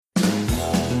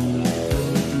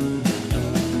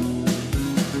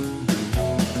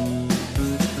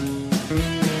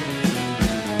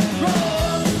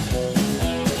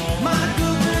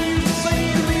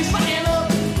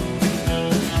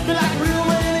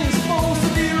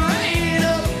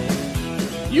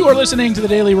You are listening to the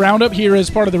Daily Roundup here as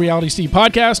part of the Reality Steve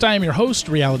podcast. I am your host,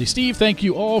 Reality Steve. Thank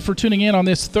you all for tuning in on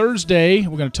this Thursday.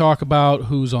 We're going to talk about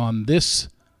who's on this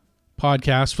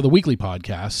podcast for the weekly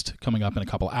podcast coming up in a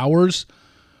couple hours.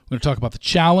 We're going to talk about the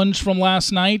challenge from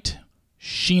last night.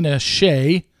 Sheena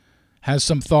Shea has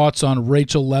some thoughts on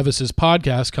Rachel Levis's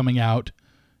podcast coming out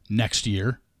next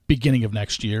year, beginning of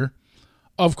next year.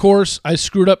 Of course, I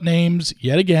screwed up names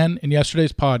yet again in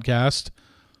yesterday's podcast.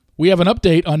 We have an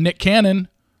update on Nick Cannon.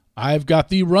 I've got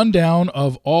the rundown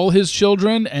of all his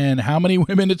children and how many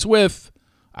women it's with.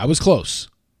 I was close.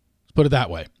 Let's put it that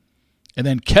way. And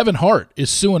then Kevin Hart is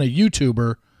suing a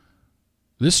YouTuber.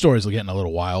 This story's getting a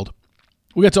little wild.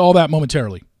 We'll get to all that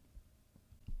momentarily.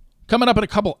 Coming up in a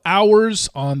couple hours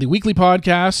on the weekly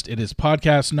podcast, it is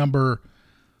podcast number...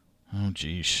 Oh,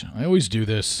 geez. I always do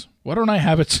this. Why don't I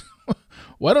have it...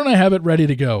 Why don't I have it ready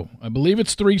to go? I believe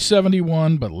it's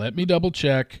 371, but let me double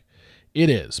check. It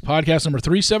is podcast number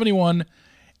 371,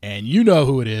 and you know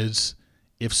who it is.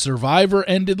 If Survivor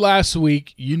ended last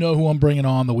week, you know who I'm bringing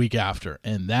on the week after,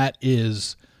 and that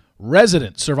is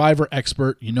resident Survivor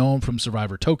expert. You know him from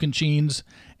Survivor Tocantins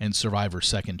and Survivor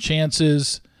Second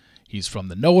Chances. He's from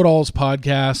the Know-It-Alls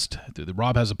podcast, through the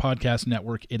Rob Has a Podcast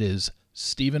Network. It is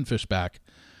Stephen Fishback.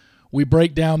 We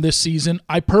break down this season.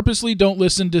 I purposely don't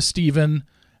listen to Stephen,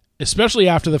 especially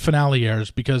after the finale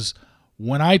airs, because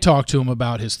when I talk to him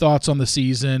about his thoughts on the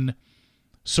season,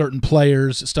 certain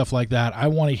players, stuff like that, I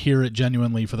want to hear it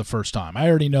genuinely for the first time. I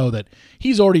already know that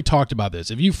he's already talked about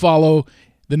this. If you follow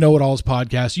the Know-It-Alls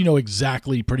podcast, you know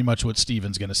exactly pretty much what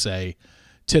Steven's going to say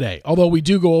today. Although we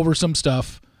do go over some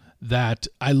stuff that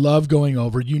I love going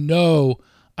over. You know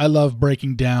I love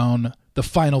breaking down the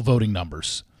final voting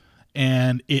numbers.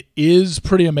 And it is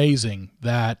pretty amazing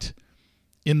that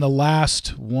in the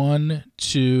last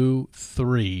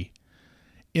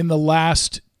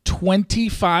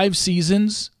 25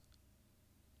 seasons,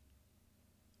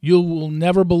 you will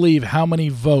never believe how many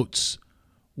votes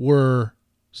were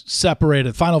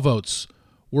separated. Final votes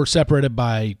were separated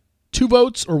by 2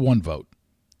 votes or 1 vote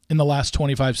in the last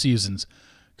 25 seasons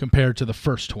compared to the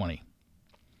first 20.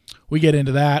 We get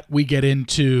into that. We get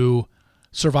into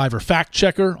Survivor Fact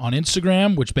Checker on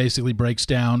Instagram, which basically breaks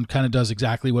down, kind of does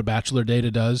exactly what Bachelor Data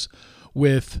does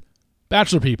with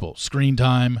Bachelor people. Screen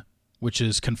time, which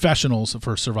is confessionals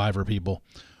for Survivor people.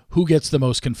 Who gets the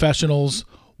most confessionals?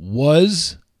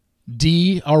 Was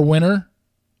Dee our winner?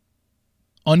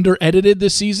 Under-edited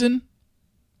this season?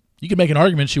 You can make an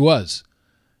argument she was.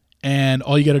 And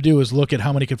all you got to do is look at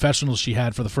how many confessionals she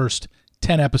had for the first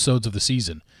 10 episodes of the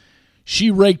season.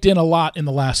 She raked in a lot in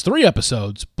the last 3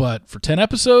 episodes, but for 10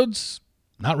 episodes,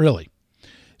 not really.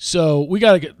 So we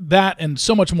got to get that and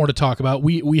so much more to talk about.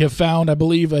 We have found, I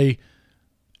believe,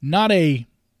 not a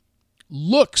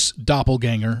looks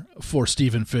doppelganger for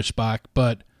Stephen Fishbach,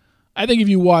 but I think if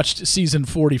you watched season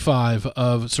 45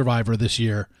 of Survivor this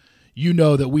year, you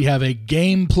know that we have a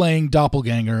game-playing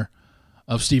doppelganger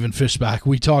of Stephen Fishbach.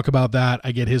 We talk about that.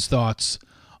 I get his thoughts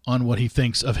on what he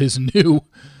thinks of his new,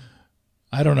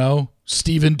 I don't know,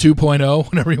 Steven 2.0,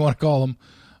 whatever you want to call him.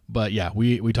 But yeah,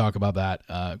 we talk about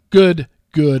that. Good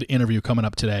interview coming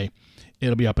up today.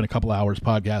 It'll be up in a couple hours,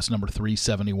 podcast number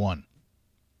 371.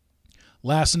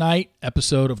 Last night,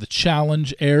 episode of The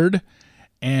Challenge aired,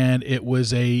 and it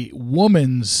was a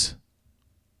woman's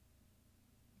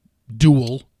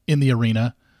duel in the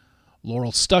arena.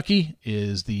 Laurel Stuckey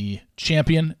is the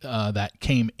champion that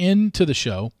came into the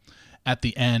show at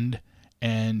the end,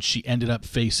 and she ended up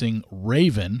facing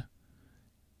Raven.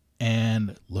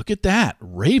 And look at that.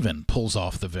 Raven pulls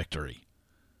off the victory.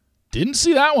 Didn't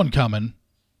see that one coming.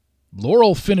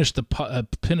 Laurel finished the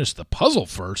puzzle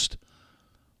first,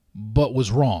 but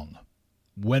was wrong.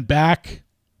 Went back,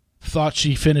 thought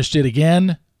she finished it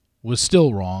again, was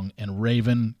still wrong, and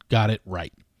Raven got it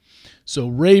right. So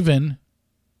Raven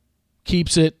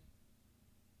keeps it,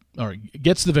 or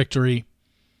gets the victory.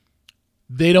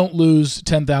 They don't lose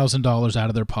 $10,000 out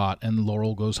of their pot, and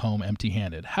Laurel goes home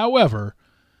empty-handed. However,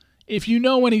 if you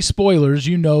know any spoilers,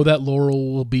 you know that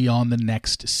Laurel will be on the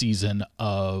next season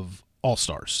of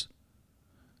All-Stars,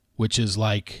 which is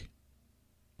like,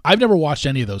 I've never watched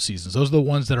any of those seasons. Those are the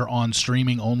ones that are on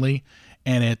streaming only,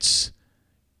 and it's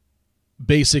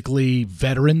basically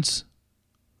veterans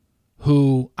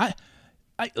who I'm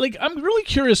really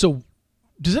curious.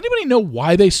 Does anybody know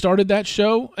why they started that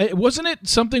show? Wasn't it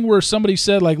something where somebody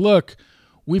said, like, look,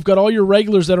 we've got all your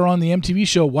regulars that are on the MTV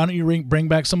show. Why don't you bring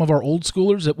back some of our old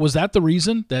schoolers? Was that the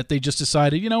reason that they just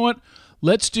decided, you know what,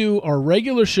 let's do our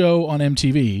regular show on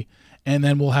MTV, and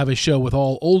then we'll have a show with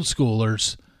all old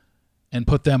schoolers and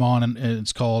put them on, and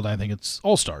it's called, I think it's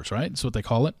All Stars, right? That's what they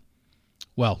call it.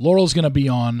 Well, Laurel's going to be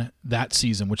on that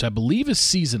season, which I believe is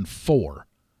season 4,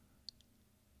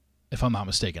 if I'm not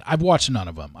mistaken. I've watched none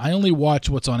of them. I only watch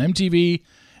what's on MTV,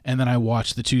 and then I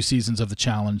watch the 2 seasons of The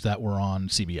Challenge that were on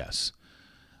CBS.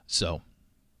 So,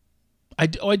 I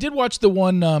did watch the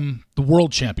one, the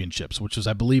World Championships, which was,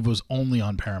 I believe, was only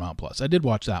on Paramount Plus. I did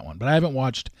watch that one, but I haven't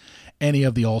watched any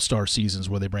of the All-Star seasons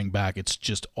where they bring back, it's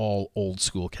just all old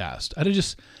school cast.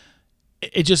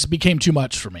 It just became too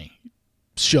much for me,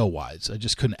 show-wise. I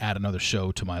just couldn't add another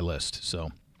show to my list.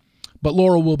 So, but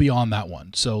Laurel will be on that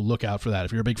one, so look out for that.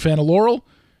 If you're a big fan of Laurel,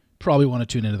 probably want to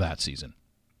tune into that season.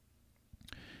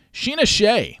 Sheena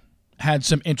Shea had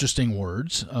some interesting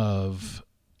words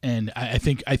and I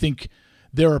think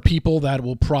there are people that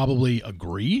will probably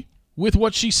agree with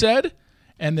what she said,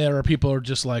 and there are people who are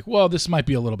just like, well, this might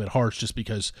be a little bit harsh just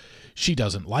because she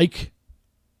doesn't like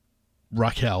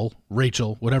Rachel,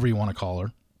 whatever you want to call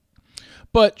her.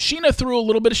 But Sheena threw a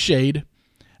little bit of shade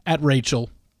at Rachel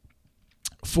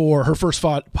for her first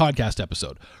podcast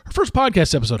episode. Her first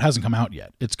podcast episode hasn't come out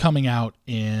yet. It's coming out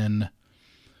in,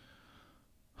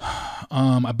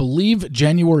 I believe,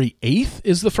 January 8th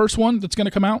is the first one that's going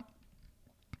to come out.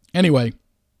 Anyway,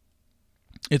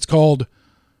 it's called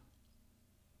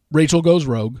Rachel Goes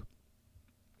Rogue.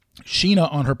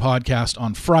 Sheena on her podcast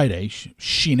on Friday,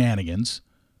 Shenanigans.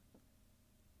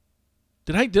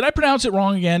 Did I pronounce it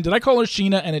wrong again? Did I call her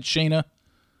Sheena and it's Shayna?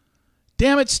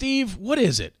 Damn it, Steve. What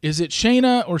is it? Is it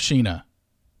Shayna or Sheena?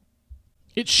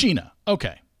 It's Sheena.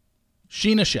 Okay.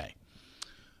 Sheena Shea.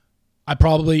 I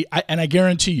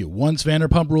guarantee you, once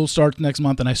Vanderpump Rules starts next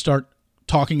month and I start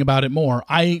talking about it more,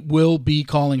 I will be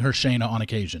calling her Shayna on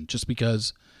occasion, just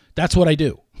because that's what I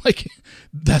do. Like,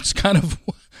 that's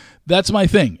my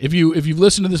thing. If you've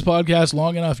listened to this podcast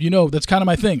long enough, you know that's kind of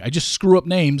my thing. I just screw up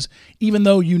names, even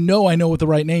though I know what the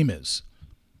right name is.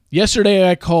 Yesterday,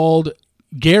 I called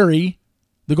Gary,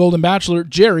 the Golden Bachelor,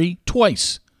 Jerry,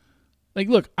 twice. Like,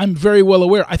 look, I'm very well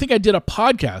aware. I think I did a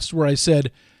podcast where I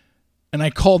said, and I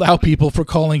called out people for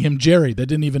calling him Jerry that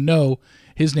didn't even know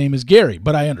his name is Gary.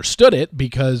 But I understood it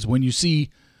because when you see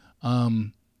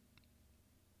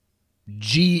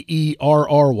Gerry,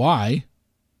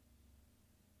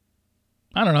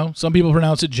 I don't know. Some people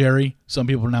pronounce it Jerry. Some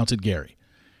people pronounce it Gary.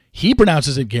 He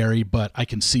pronounces it Gary, but I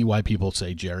can see why people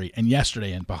say Jerry. And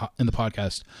yesterday in the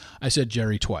podcast, I said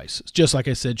Jerry twice, just like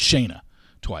I said Shayna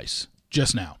twice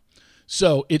just now.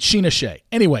 So it's Sheena Shea.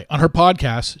 Anyway, on her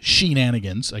podcast,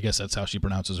 Shenanigans, I guess that's how she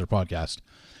pronounces her podcast,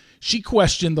 she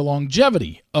questioned the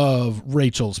longevity of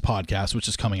Rachel's podcast, which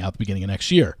is coming out at the beginning of next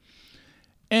year.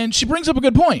 And she brings up a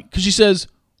good point because she says,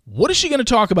 what is she going to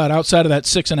talk about outside of that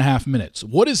 6.5 minutes?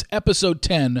 What is episode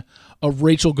 10 of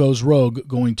Rachel Goes Rogue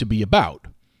going to be about?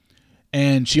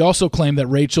 And she also claimed that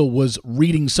Rachel was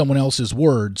reading someone else's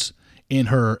words in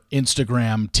her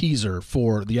Instagram teaser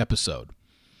for the episode.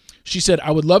 She said, I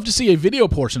would love to see a video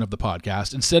portion of the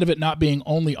podcast instead of it not being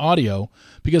only audio,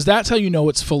 because that's how you know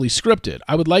it's fully scripted.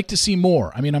 I would like to see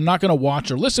more. I mean, I'm not going to watch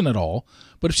or listen at all,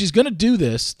 but if she's going to do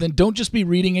this, then don't just be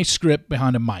reading a script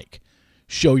behind a mic.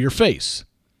 Show your face.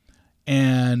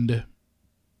 And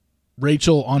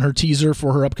Rachel, on her teaser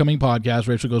for her upcoming podcast,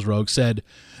 Rachel Goes Rogue, said,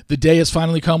 the day has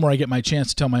finally come where I get my chance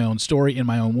to tell my own story in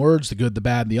my own words, the good, the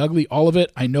bad, the ugly, all of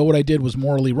it. I know what I did was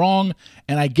morally wrong,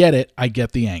 and I get it. I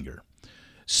get the anger.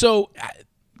 So,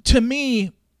 to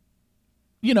me,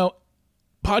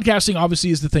 podcasting obviously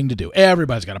is the thing to do.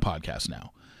 Everybody's got a podcast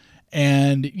now.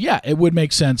 And, yeah, it would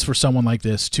make sense for someone like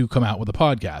this to come out with a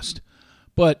podcast.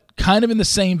 But kind of in the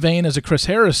same vein as a Chris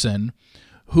Harrison,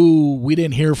 who we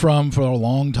didn't hear from for a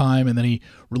long time, and then he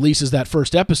releases that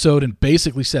first episode and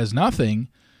basically says nothing,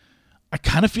 I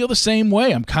kind of feel the same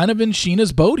way. I'm kind of in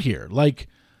Sheena's boat here. Like,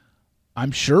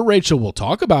 I'm sure Rachel will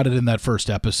talk about it in that first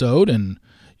episode and,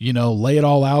 lay it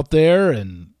all out there,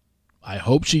 and I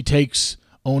hope she takes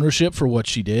ownership for what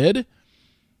she did.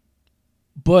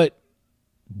 But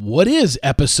what is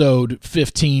episode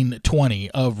 15,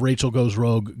 20 of Rachel Goes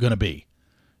Rogue going to be?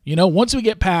 Once we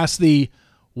get past the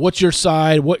what's your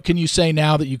side, what can you say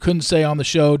now that you couldn't say on the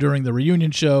show during the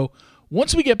reunion show,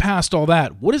 once we get past all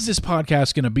that, what is this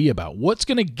podcast going to be about? What's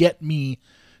going to get me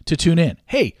to tune in?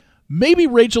 Hey, maybe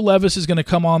Rachel Leviss is going to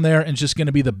come on there and just going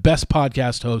to be the best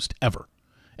podcast host ever.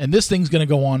 And this thing's going to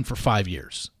go on for 5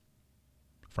 years.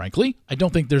 Frankly, I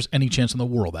don't think there's any chance in the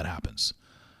world that happens.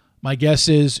 My guess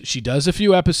is she does a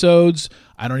few episodes.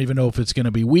 I don't even know if it's going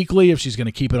to be weekly, if she's going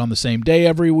to keep it on the same day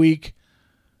every week.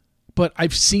 But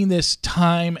I've seen this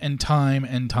time and time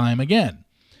and time again.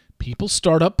 People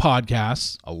start up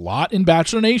podcasts, a lot in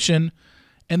Bachelor Nation,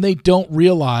 and they don't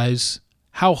realize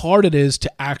how hard it is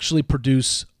to actually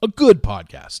produce a good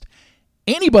podcast.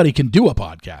 Anybody can do a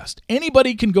podcast.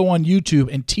 Anybody can go on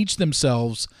YouTube and teach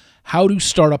themselves how to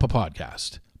start up a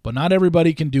podcast. But not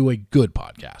everybody can do a good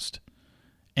podcast.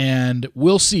 And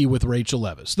we'll see with Rachel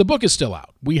Leviss. The book is still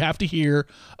out. We have to hear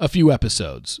a few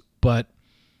episodes. But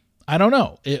I don't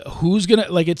know. Who's going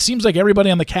to, it seems like everybody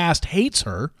on the cast hates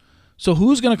her. So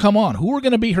who's going to come on? Who are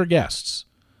going to be her guests?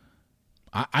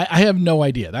 I have no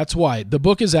idea. That's why the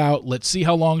book is out. Let's see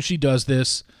how long she does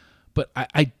this. But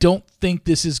I don't think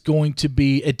this is going to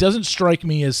be, it doesn't strike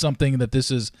me as something that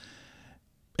this is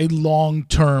a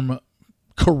long-term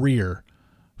career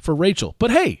for Rachel.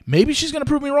 But hey, maybe she's going to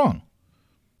prove me wrong.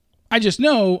 I just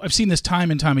know I've seen this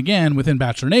time and time again within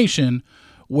Bachelor Nation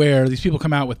where these people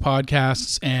come out with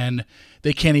podcasts and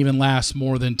they can't even last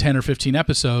more than 10 or 15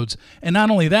 episodes. And not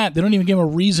only that, they don't even give a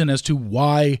reason as to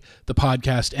why the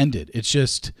podcast ended. It's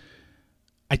just,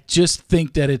 I just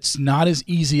think that it's not as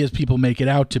easy as people make it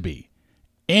out to be.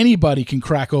 Anybody can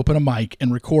crack open a mic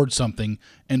and record something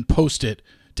and post it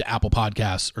to Apple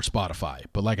Podcasts or Spotify.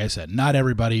 But like I said, not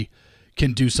everybody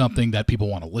can do something that people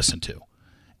want to listen to.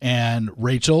 And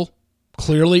Rachel,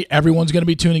 clearly everyone's going to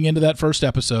be tuning into that first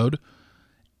episode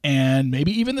and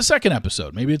maybe even the second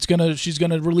episode. Maybe she's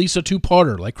going to release a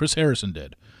two-parter like Chris Harrison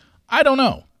did. I don't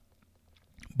know.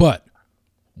 But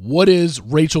what is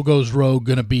Rachel Goes Rogue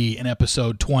going to be in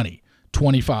episode 20,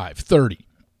 25, 30,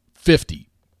 50?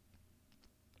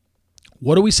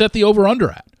 What do we set the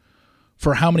over-under at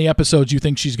for how many episodes you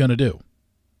think she's going to do?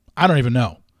 I don't even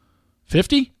know.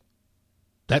 50?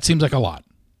 That seems like a lot.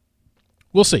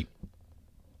 We'll see.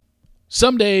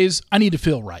 Some days I need to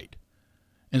feel right.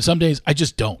 And some days I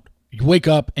just don't. You wake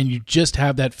up and you just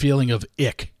have that feeling of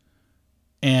ick.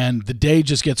 And the day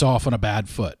just gets off on a bad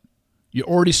foot. You're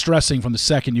already stressing from the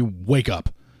second you wake up.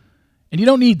 And you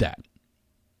don't need that.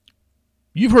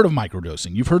 You've heard of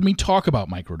microdosing. You've heard me talk about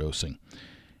microdosing.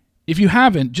 If you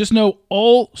haven't, just know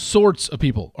all sorts of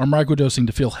people are microdosing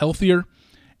to feel healthier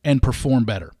and perform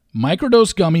better.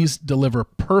 Microdose gummies deliver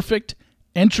perfect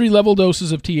entry-level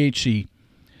doses of THC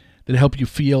that help you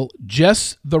feel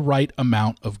just the right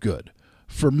amount of good.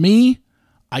 For me,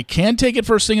 I can take it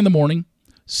first thing in the morning.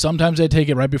 Sometimes I take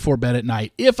it right before bed at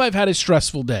night if I've had a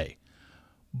stressful day.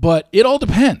 But it all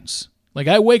depends. Like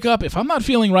I wake up, if I'm not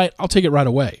feeling right, I'll take it right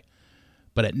away.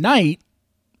 But at night,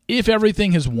 if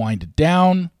everything has winded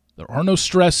down, there are no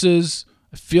stresses,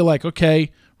 I feel like,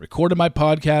 okay, recorded my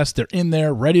podcast, they're in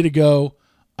there, ready to go,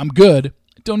 I'm good,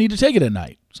 I don't need to take it at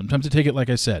night. Sometimes I take it, like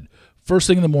I said, first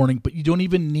thing in the morning, but you don't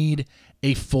even need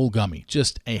a full gummy.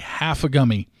 Just a half a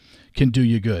gummy can do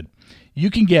you good.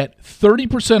 You can get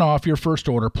 30% off your first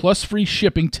order plus free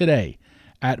shipping today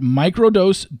at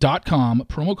microdose.com,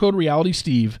 promo code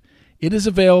RealitySteve. It is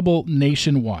available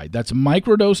nationwide. That's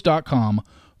microdose.com,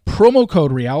 promo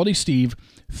code RealitySteve,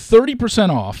 30%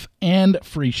 off and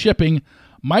free shipping.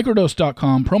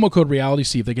 Microdose.com, promo code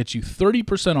RealitySteve. That gets you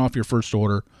 30% off your first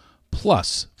order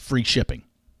plus free shipping.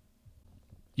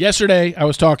 Yesterday, I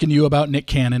was talking to you about Nick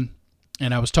Cannon,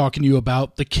 and I was talking to you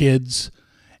about the kids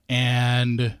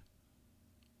and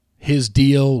his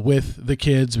deal with the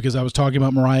kids, because I was talking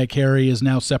about Mariah Carey is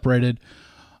now separated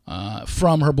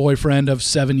from her boyfriend of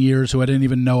 7 years who I didn't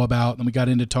even know about. And we got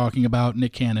into talking about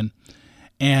Nick Cannon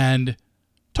and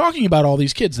talking about all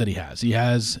these kids that he has. He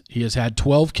has had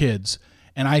 12 kids.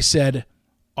 And I said,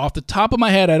 off the top of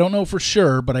my head, I don't know for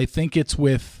sure, but I think it's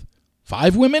with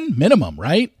 5 women minimum,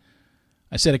 right?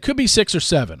 I said it could be 6 or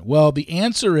 7. Well, the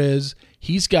answer is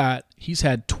he's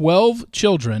had 12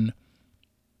 children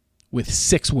with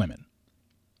 6 women.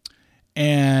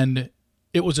 And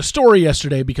it was a story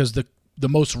yesterday because the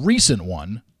most recent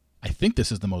one, I think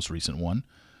this is the most recent one,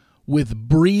 with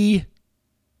Bree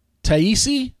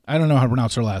Taisi. I don't know how to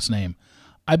pronounce her last name.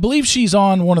 I believe she's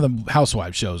on one of the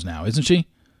Housewives shows now, isn't she?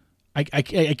 I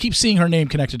keep seeing her name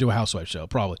connected to a Housewives show,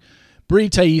 probably. Bree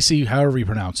Taisi, however you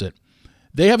pronounce it.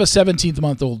 They have a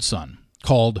 17-month-old son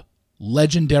called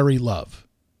Legendary Love.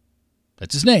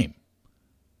 That's his name.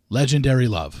 Legendary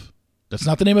Love. That's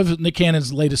not the name of Nick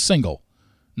Cannon's latest single.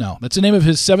 No, that's the name of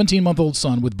his 17-month-old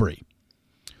son with Bree.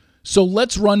 So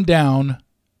let's run down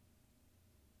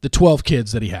the 12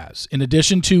 kids that he has. In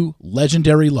addition to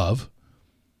Legendary Love,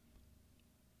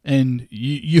 and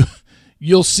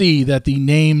you'll see that the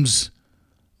names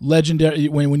Legendary,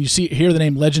 when you hear the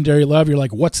name Legendary Love, you're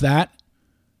like, what's that?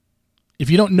 If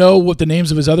you don't know what the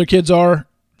names of his other kids are,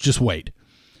 just wait.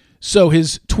 So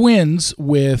his twins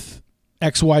with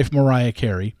ex-wife Mariah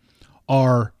Carey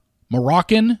are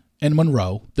Moroccan and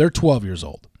Monroe. They're 12 years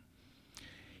old.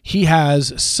 He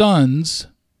has sons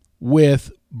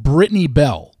with Brittany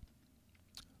Bell,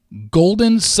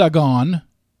 Golden Sagan,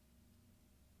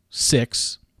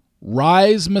 6,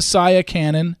 Rise Messiah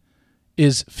Cannon,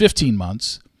 is 15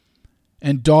 months,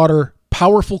 and daughter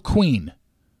Powerful Queen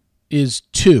is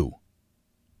 2.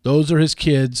 Those are his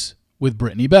kids with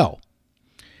Brittany Bell.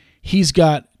 He's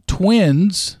got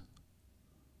twins,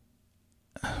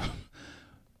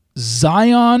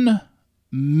 Zion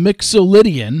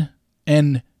Mixolydian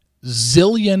and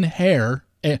Zillion Heir,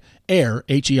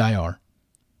 H-E-I-R,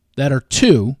 that are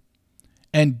 2,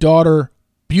 and daughter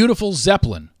Beautiful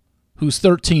Zeppelin, who's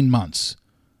 13 months,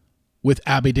 with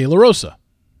Abby De La Rosa.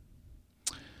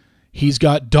 He's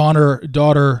got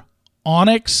daughter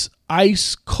Onyx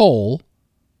Ice Cole,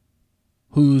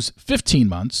 who's 15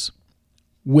 months,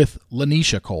 with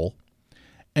Lanisha Cole,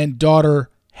 and daughter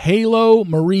Halo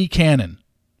Marie Cannon,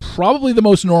 probably the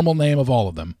most normal name of all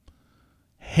of them.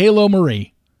 Halo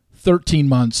Marie, 13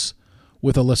 months,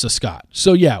 with Alyssa Scott.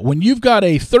 So yeah, when you've got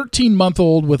a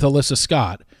 13-month-old with Alyssa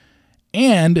Scott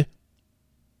and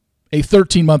a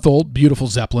 13-month-old Beautiful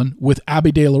Zeppelin with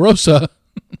Abby De La Rosa,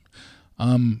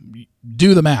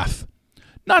 do the math.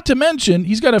 Not to mention,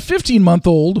 he's got a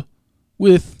 15-month-old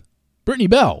with Brittany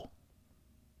Bell.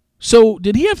 So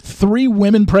did he have 3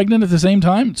 women pregnant at the same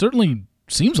time? It certainly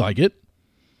seems like it.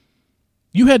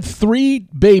 You had 3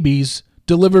 babies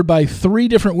delivered by 3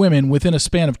 different women within a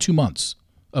span of 2 months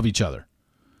of each other.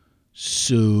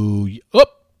 So,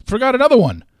 forgot another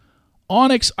one.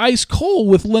 Onyx Ice Cole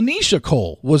with Lanisha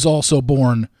Cole was also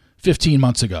born 15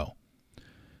 months ago.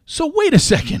 So wait a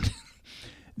second.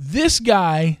 This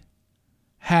guy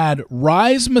had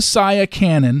Rise Messiah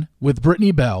Cannon with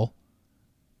Brittany Bell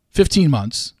 15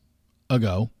 months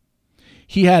ago.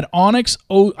 He had Onyx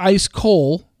Ice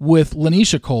Cole with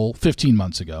Lanisha Cole 15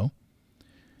 months ago.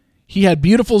 He had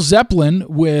Beautiful Zeppelin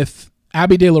with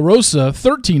Abby De La Rosa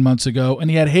 13 months ago, and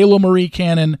he had Halo Marie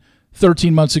Cannon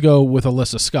 13 months ago with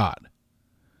Alyssa Scott.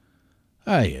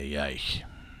 Ay.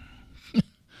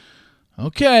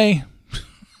 Okay.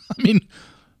 I mean,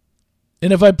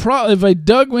 and if I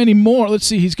dug any more, let's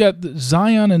see, he's got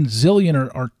Zion and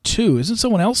Zillion are 2. Isn't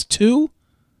someone else 2?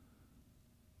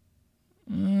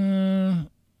 The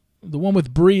one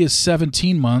with Bree is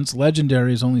 17 months.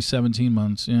 Legendary is only 17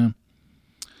 months. Yeah.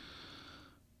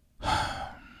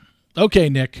 Okay,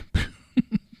 Nick.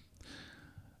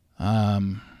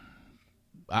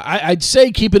 I'd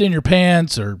say keep it in your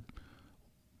pants or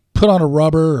put on a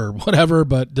rubber or whatever,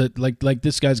 but like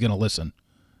this guy's gonna listen.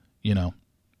 You know.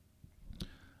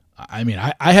 I mean,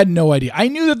 I had no idea. I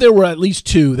knew that there were at least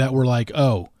 2 that were like,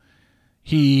 oh,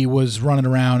 he was running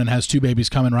around and has 2 babies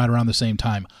coming right around the same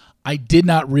time. I did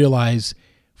not realize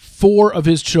 4 of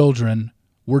his children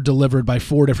were delivered by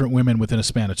 4 different women within a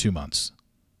span of 2 months.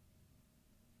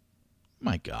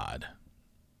 My God.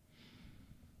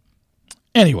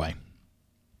 Anyway,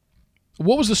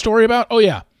 what was the story about? Oh,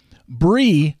 yeah.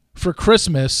 Bree, for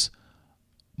Christmas,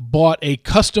 bought a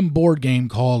custom board game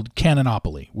called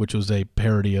Canonopoly, which was a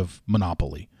parody of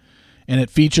Monopoly. And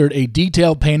it featured a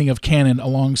detailed painting of Cannon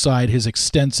alongside his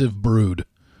extensive brood.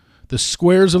 The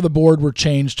squares of the board were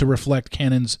changed to reflect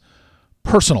Cannon's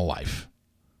personal life.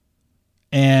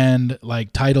 And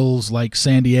like titles like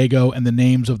San Diego and the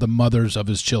names of the mothers of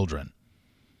his children.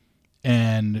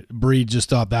 And Bree just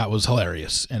thought that was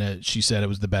hilarious. And she said it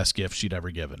was the best gift she'd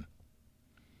ever given.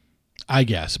 I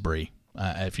guess, Bree.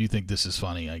 If you think this is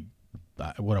funny,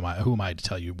 who am I to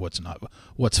tell you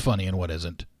what's funny and what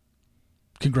isn't?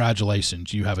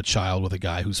 Congratulations, you have a child with a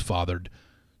guy who's fathered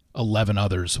 11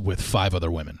 others with 5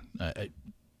 other women.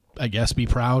 I guess be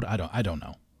proud. I don't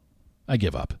know. I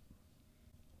give up.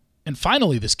 And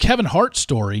finally, this Kevin Hart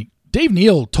story. Dave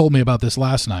Neal told me about this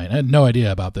last night. I had no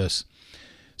idea about this.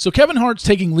 So Kevin Hart's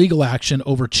taking legal action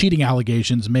over cheating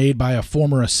allegations made by a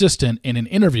former assistant in an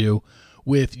interview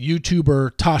with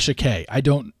YouTuber Tasha K. I'd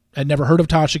never heard of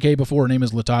Tasha K before. Her name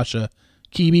is Latasha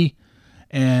Kibi,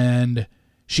 and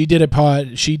she did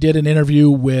an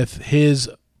interview with his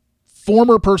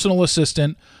former personal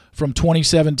assistant from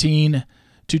 2017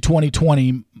 to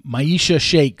 2020, Maisha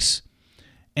Shakes.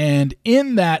 And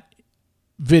in that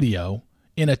video,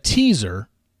 in a teaser,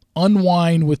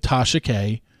 Unwind with Tasha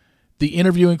K, the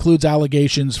interview includes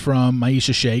allegations from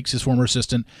Maisha Shakes, his former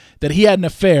assistant, that he had an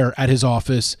affair at his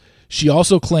office. She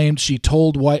also claimed she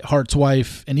told Hart's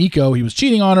wife, Eniko, he was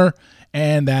cheating on her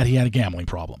and that he had a gambling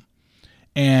problem.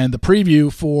 And the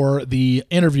preview for the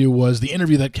interview was the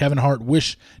interview that Kevin Hart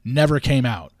wished never came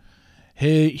out.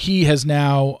 He has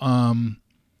now,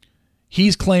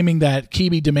 he's claiming that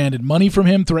Kibi demanded money from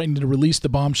him, threatening to release the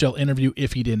bombshell interview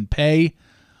if he didn't pay.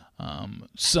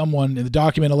 Someone in the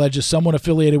document alleges someone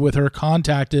affiliated with her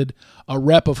contacted a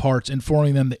rep of Hart's,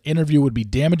 informing them the interview would be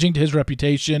damaging to his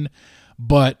reputation,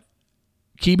 but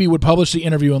Kibi would publish the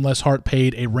interview unless Hart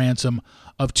paid a ransom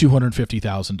of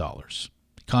 $250,000.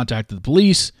 Contacted the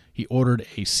police. He ordered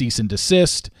a cease and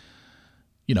desist.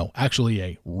 Actually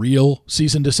a real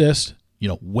cease and desist.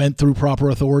 Went through proper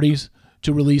authorities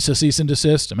to release a cease and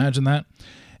desist. Imagine that.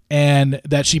 And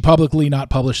that she publicly not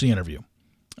publish the interview.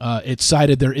 It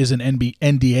cited there is an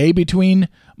NDA between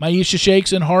Maisha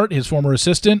Shakes and Hart, his former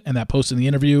assistant, and that posting the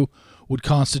interview would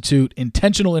constitute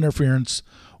intentional interference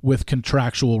with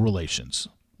contractual relations,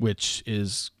 which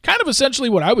is kind of essentially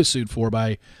what I was sued for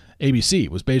by ABC.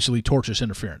 It was basically tortious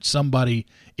interference. Somebody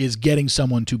is getting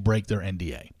someone to break their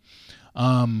NDA.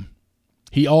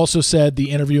 He also said the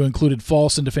interview included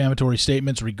false and defamatory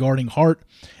statements regarding Hart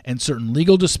and certain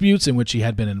legal disputes in which he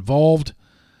had been involved.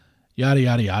 Yada,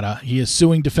 yada, yada. He is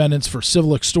suing defendants for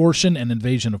civil extortion and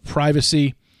invasion of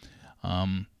privacy.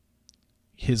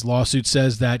 His lawsuit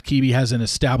says that Kibi has an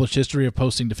established history of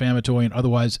posting defamatory and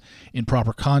otherwise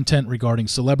improper content regarding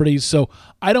celebrities. So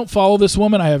I don't follow this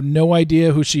woman. I have no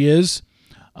idea who she is.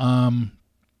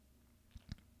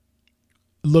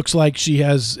 Looks like she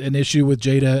has an issue with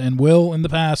Jada and Will in the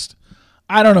past.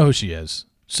 I don't know who she is.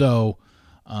 So,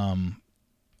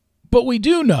 but we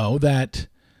do know that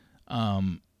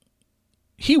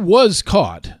he was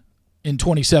caught in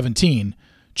 2017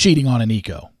 cheating on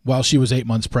Aniko while she was 8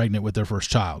 months pregnant with their first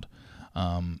child.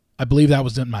 I believe that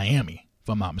was in Miami, if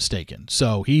I'm not mistaken.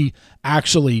 So he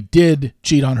actually did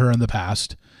cheat on her in the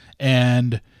past,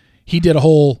 and he did a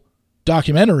whole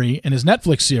documentary in his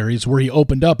Netflix series where he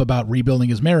opened up about rebuilding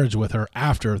his marriage with her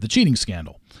after the cheating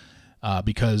scandal,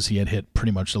 because he had hit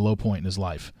pretty much the low point in his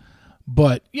life.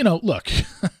 But, look,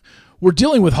 we're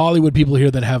dealing with Hollywood people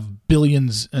here that have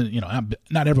billions,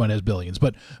 not everyone has billions,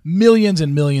 but millions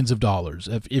and millions of dollars.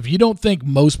 If you don't think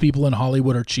most people in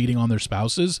Hollywood are cheating on their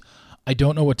spouses, I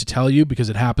don't know what to tell you, because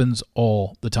it happens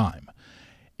all the time.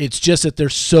 It's just that they're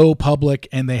so public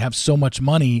and they have so much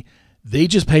money, they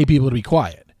just pay people to be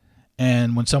quiet.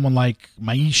 And when someone like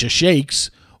Maisha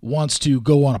Shakes wants to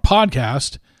go on a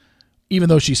podcast, even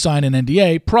though she signed an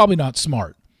NDA, probably not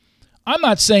smart. I'm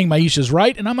not saying Maisha's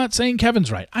right, and I'm not saying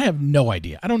Kevin's right. I have no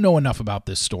idea. I don't know enough about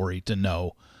this story to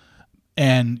know.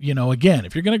 And, again,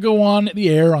 if you're going to go on the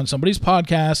air on somebody's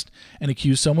podcast and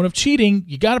accuse someone of cheating,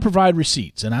 you got to provide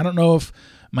receipts. And I don't know if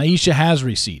Maisha has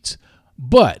receipts.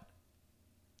 But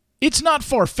it's not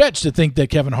far-fetched to think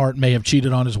that Kevin Hart may have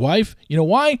cheated on his wife. You know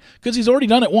why? Because he's already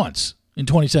done it once in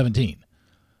 2017.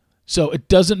 So it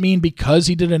doesn't mean because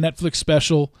he did a Netflix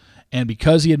special and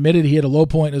because he admitted he had a low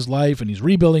point in his life and he's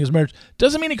rebuilding his marriage,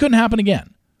 doesn't mean it couldn't happen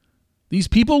again. These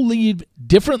people lead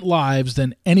different lives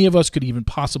than any of us could even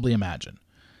possibly imagine.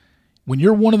 When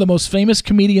you're one of the most famous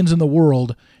comedians in the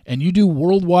world and you do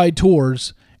worldwide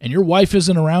tours and your wife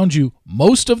isn't around you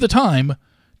most of the time,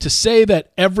 to say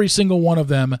that every single one of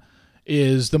them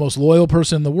is the most loyal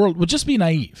person in the world would just be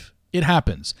naive. It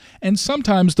happens. And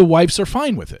sometimes the wives are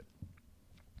fine with it.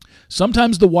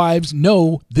 Sometimes the wives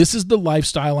know this is the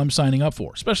lifestyle I'm signing up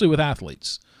for, especially with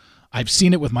athletes. I've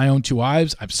seen it with my own two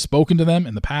wives. I've spoken to them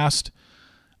in the past.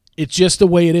 It's just the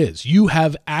way it is. You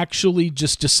have actually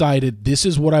just decided this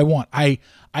is what I want. I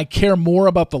care more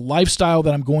about the lifestyle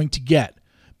that I'm going to get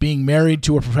being married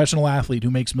to a professional athlete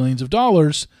who makes millions of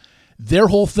dollars. Their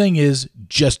whole thing is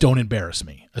just don't embarrass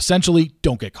me. Essentially,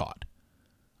 don't get caught.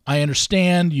 I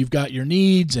understand you've got your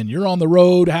needs and you're on the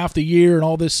road half the year and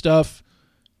all this stuff.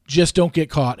 Just don't get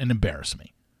caught and embarrass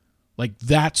me. Like,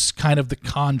 that's kind of the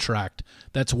contract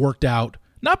that's worked out,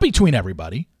 not between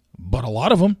everybody, but a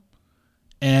lot of them.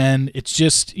 And it's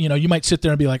just, you might sit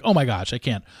there and be like, oh my gosh,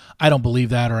 I don't believe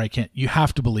that, or I can't. You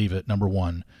have to believe it, number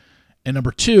one. And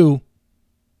number two,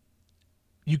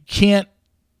 you can't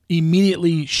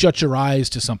immediately shut your eyes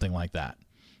to something like that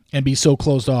and be so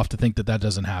closed off to think that that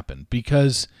doesn't happen,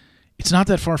 because it's not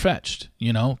that far-fetched.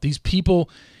 These people,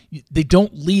 they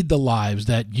don't lead the lives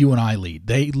that you and I lead.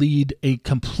 They lead a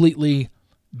completely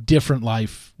different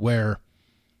life where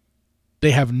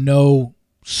they have no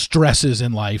stresses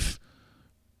in life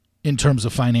in terms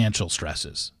of financial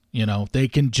stresses. They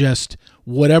can just,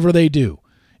 whatever they do,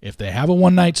 if they have a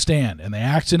one-night stand and they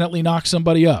accidentally knock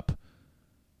somebody up,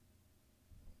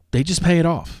 they just pay it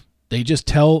off. They just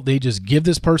give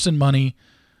this person money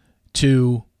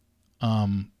to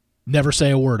never say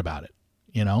a word about it,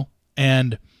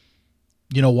 And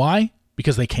you know why?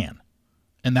 Because they can.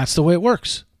 And that's the way it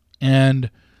works.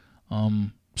 And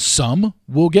some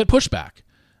will get pushback.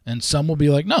 And some will be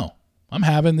like, no, I'm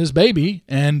having this baby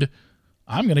and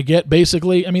I'm going to get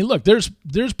basically, look, there's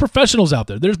professionals out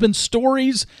there. There's been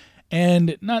stories,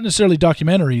 and not necessarily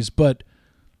documentaries, but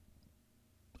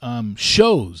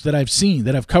shows that I've seen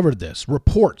that have covered this,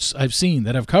 reports I've seen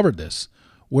that have covered this,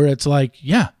 where it's like,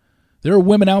 yeah, there are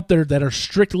women out there that are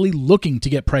strictly looking to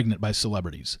get pregnant by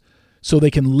celebrities so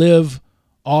they can live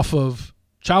off of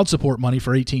child support money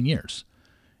for 18 years.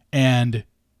 And,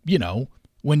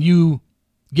 when you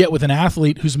get with an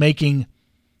athlete who's making,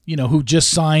 who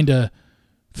just signed a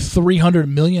 $300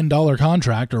 million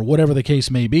contract or whatever the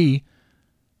case may be,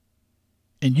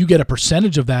 and you get a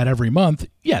percentage of that every month,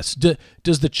 yes.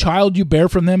 Does the child you bear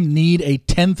from them need a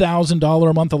 $10,000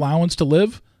 a month allowance to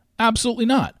live? Absolutely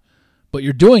not. But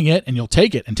you're doing it, and you'll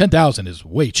take it, and $10,000 is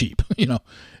way cheap,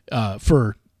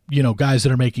 for, guys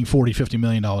that are making $40, $50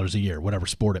 million a year, whatever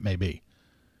sport it may be.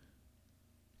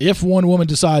 If one woman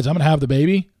decides, I'm going to have the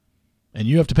baby, and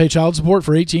you have to pay child support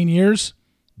for 18 years,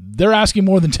 they're asking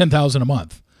more than $10,000 a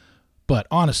month. But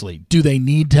honestly, do they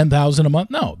need $10,000 a month?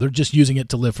 No, they're just using it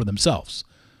to live for themselves.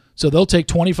 So they'll take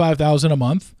 $25,000 a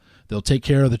month. They'll take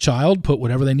care of the child, put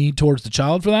whatever they need towards the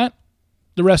child for that.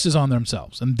 The rest is on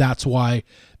themselves. And that's why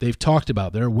they've talked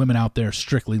about there are women out there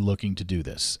strictly looking to do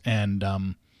this. And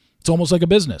it's almost like a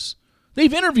business.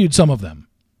 They've interviewed some of them.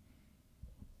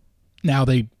 Now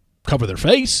they cover their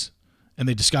face and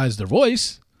they disguise their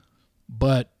voice,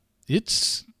 but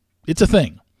it's a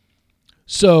thing.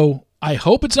 So I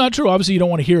hope it's not true. Obviously, you don't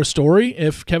want to hear a story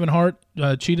if Kevin Hart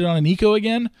cheated on Nico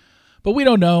again, but we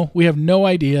don't know. We have no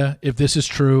idea if this is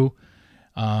true.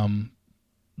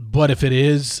 But if it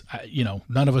is,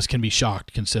 none of us can be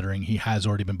shocked considering he has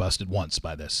already been busted once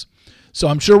by this. So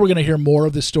I'm sure we're going to hear more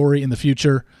of this story in the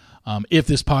future. If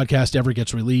this podcast ever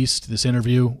gets released, this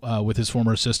interview with his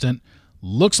former assistant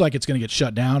looks like it's going to get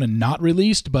shut down and not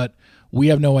released, but we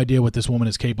have no idea what this woman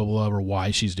is capable of or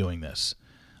why she's doing this.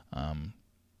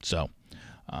 So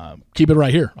keep it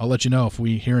right here. I'll let you know if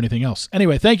we hear anything else.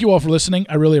 Anyway, thank you all for listening.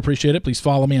 I really appreciate it. Please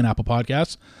follow me on Apple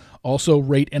Podcasts. Also,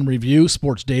 rate and review.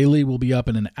 Sports Daily will be up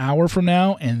in an hour from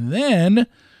now. And then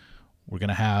we're going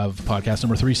to have podcast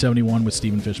number 371 with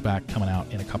Stephen Fishback coming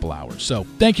out in a couple hours. So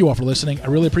thank you all for listening. I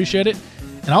really appreciate it.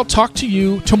 And I'll talk to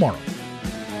you tomorrow.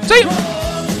 See you.